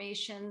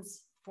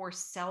Affirmations for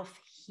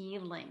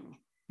Self-Healing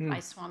by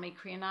Swami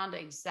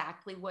Kriyananda.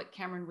 Exactly what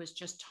Cameron was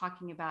just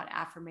talking about.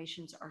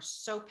 Affirmations are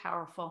so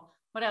powerful.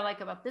 What I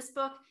like about this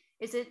book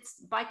is it's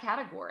by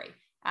category.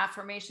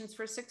 Affirmations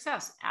for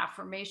success,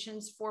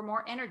 affirmations for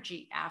more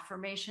energy,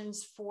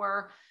 affirmations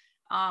for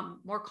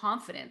more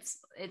confidence.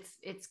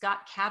 It's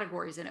got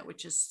categories in it,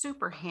 which is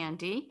super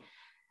handy.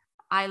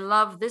 I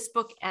love this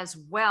book as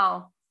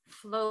well.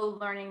 Flow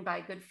Learning by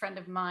a good friend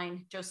of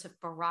mine, Joseph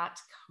Barat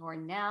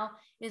Cornell,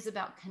 is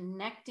about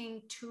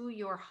connecting to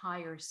your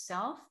higher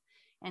self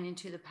and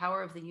into the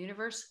power of the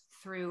universe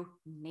through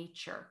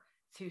nature,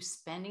 through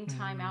spending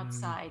time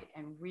outside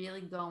and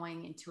really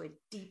going into a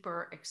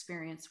deeper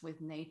experience with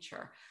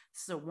nature.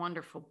 This is a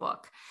wonderful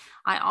book.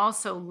 I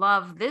also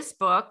love this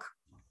book,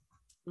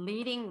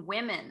 Leading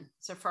Women.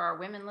 So for our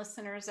women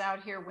listeners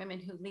out here, Women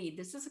Who Lead,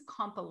 this is a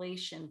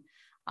compilation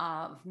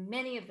of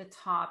many of the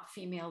top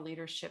female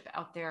leadership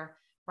out there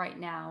right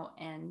now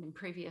and in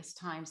previous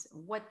times,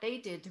 what they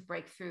did to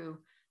break through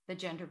the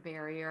gender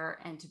barrier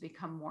and to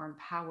become more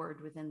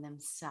empowered within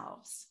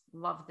themselves.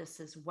 Love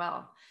this as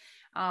well.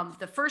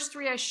 The first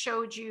three I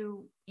showed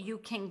you, you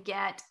can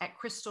get at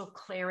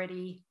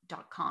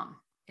crystalclarity.com.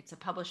 It's a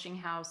publishing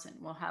house, and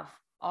we'll have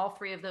all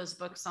three of those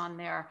books on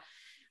there.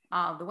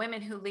 The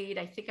Women Who Lead,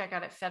 I think I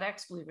got at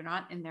FedEx, believe it or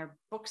not, in their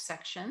book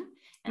section.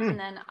 And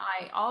then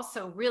I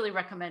also really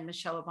recommend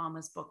Michelle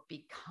Obama's book,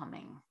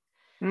 Becoming.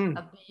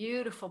 A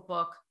beautiful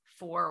book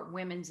for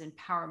women's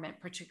empowerment,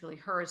 particularly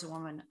her as a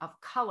woman of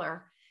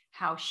color,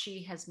 how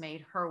she has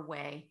made her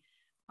way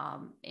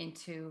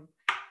into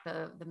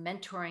the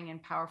mentoring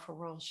and powerful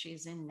role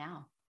she's in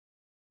now.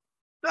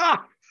 I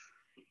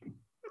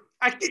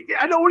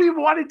don't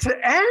even want it to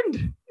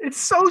end. It's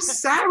so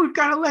sad. We've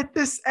got to let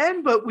this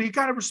end, but we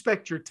got to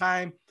respect your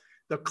time,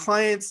 the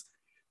clients.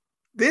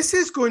 This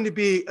is going to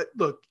be,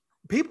 look,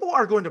 people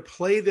are going to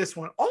play this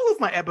one. All of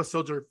my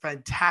episodes are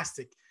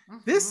fantastic.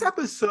 This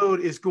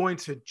episode is going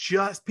to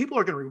people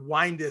are going to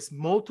rewind this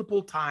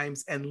multiple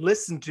times and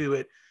listen to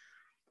it,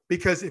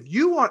 because if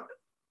you want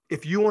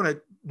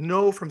to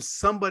know from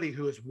somebody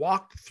who has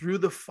walked through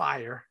the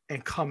fire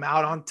and come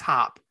out on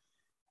top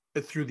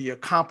through the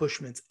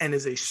accomplishments and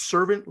is a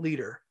servant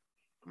leader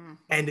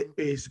and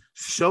is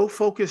so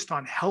focused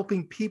on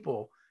helping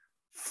people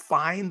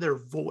find their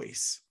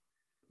voice,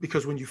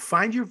 because when you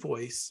find your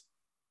voice,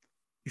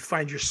 you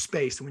find your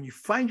space. And when you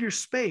find your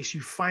space,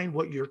 you find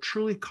what you're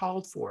truly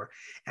called for.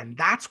 And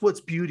that's what's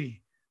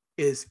beauty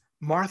is.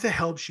 Martha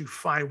helps you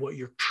find what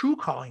your true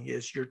calling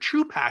is, your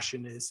true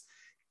passion is.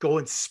 Go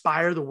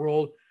inspire the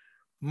world.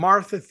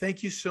 Martha,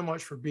 thank you so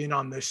much for being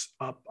on this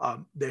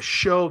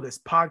show, this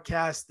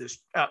podcast, this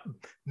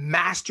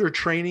master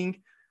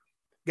training.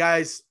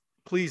 Guys,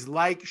 please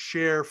like,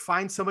 share,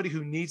 find somebody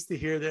who needs to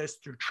hear this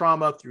through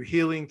trauma, through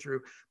healing,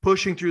 through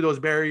pushing through those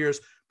barriers.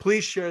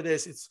 Please share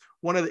this. It's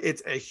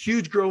a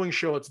huge growing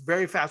show. It's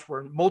very fast.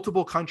 We're in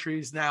multiple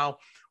countries now.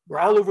 We're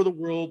all over the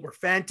world. We're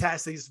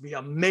fantastic. It's going to be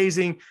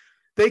amazing.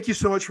 Thank you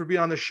so much for being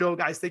on the show,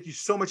 guys. Thank you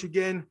so much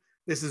again.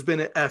 This has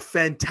been a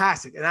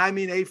fantastic, and I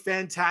mean a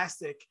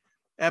fantastic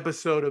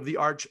episode of the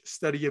Arch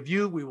Study of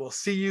You. We will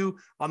see you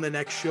on the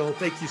next show.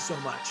 Thank you so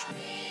much.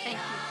 Thank you,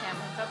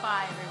 Cameron.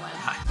 Bye-bye, everyone.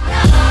 Bye.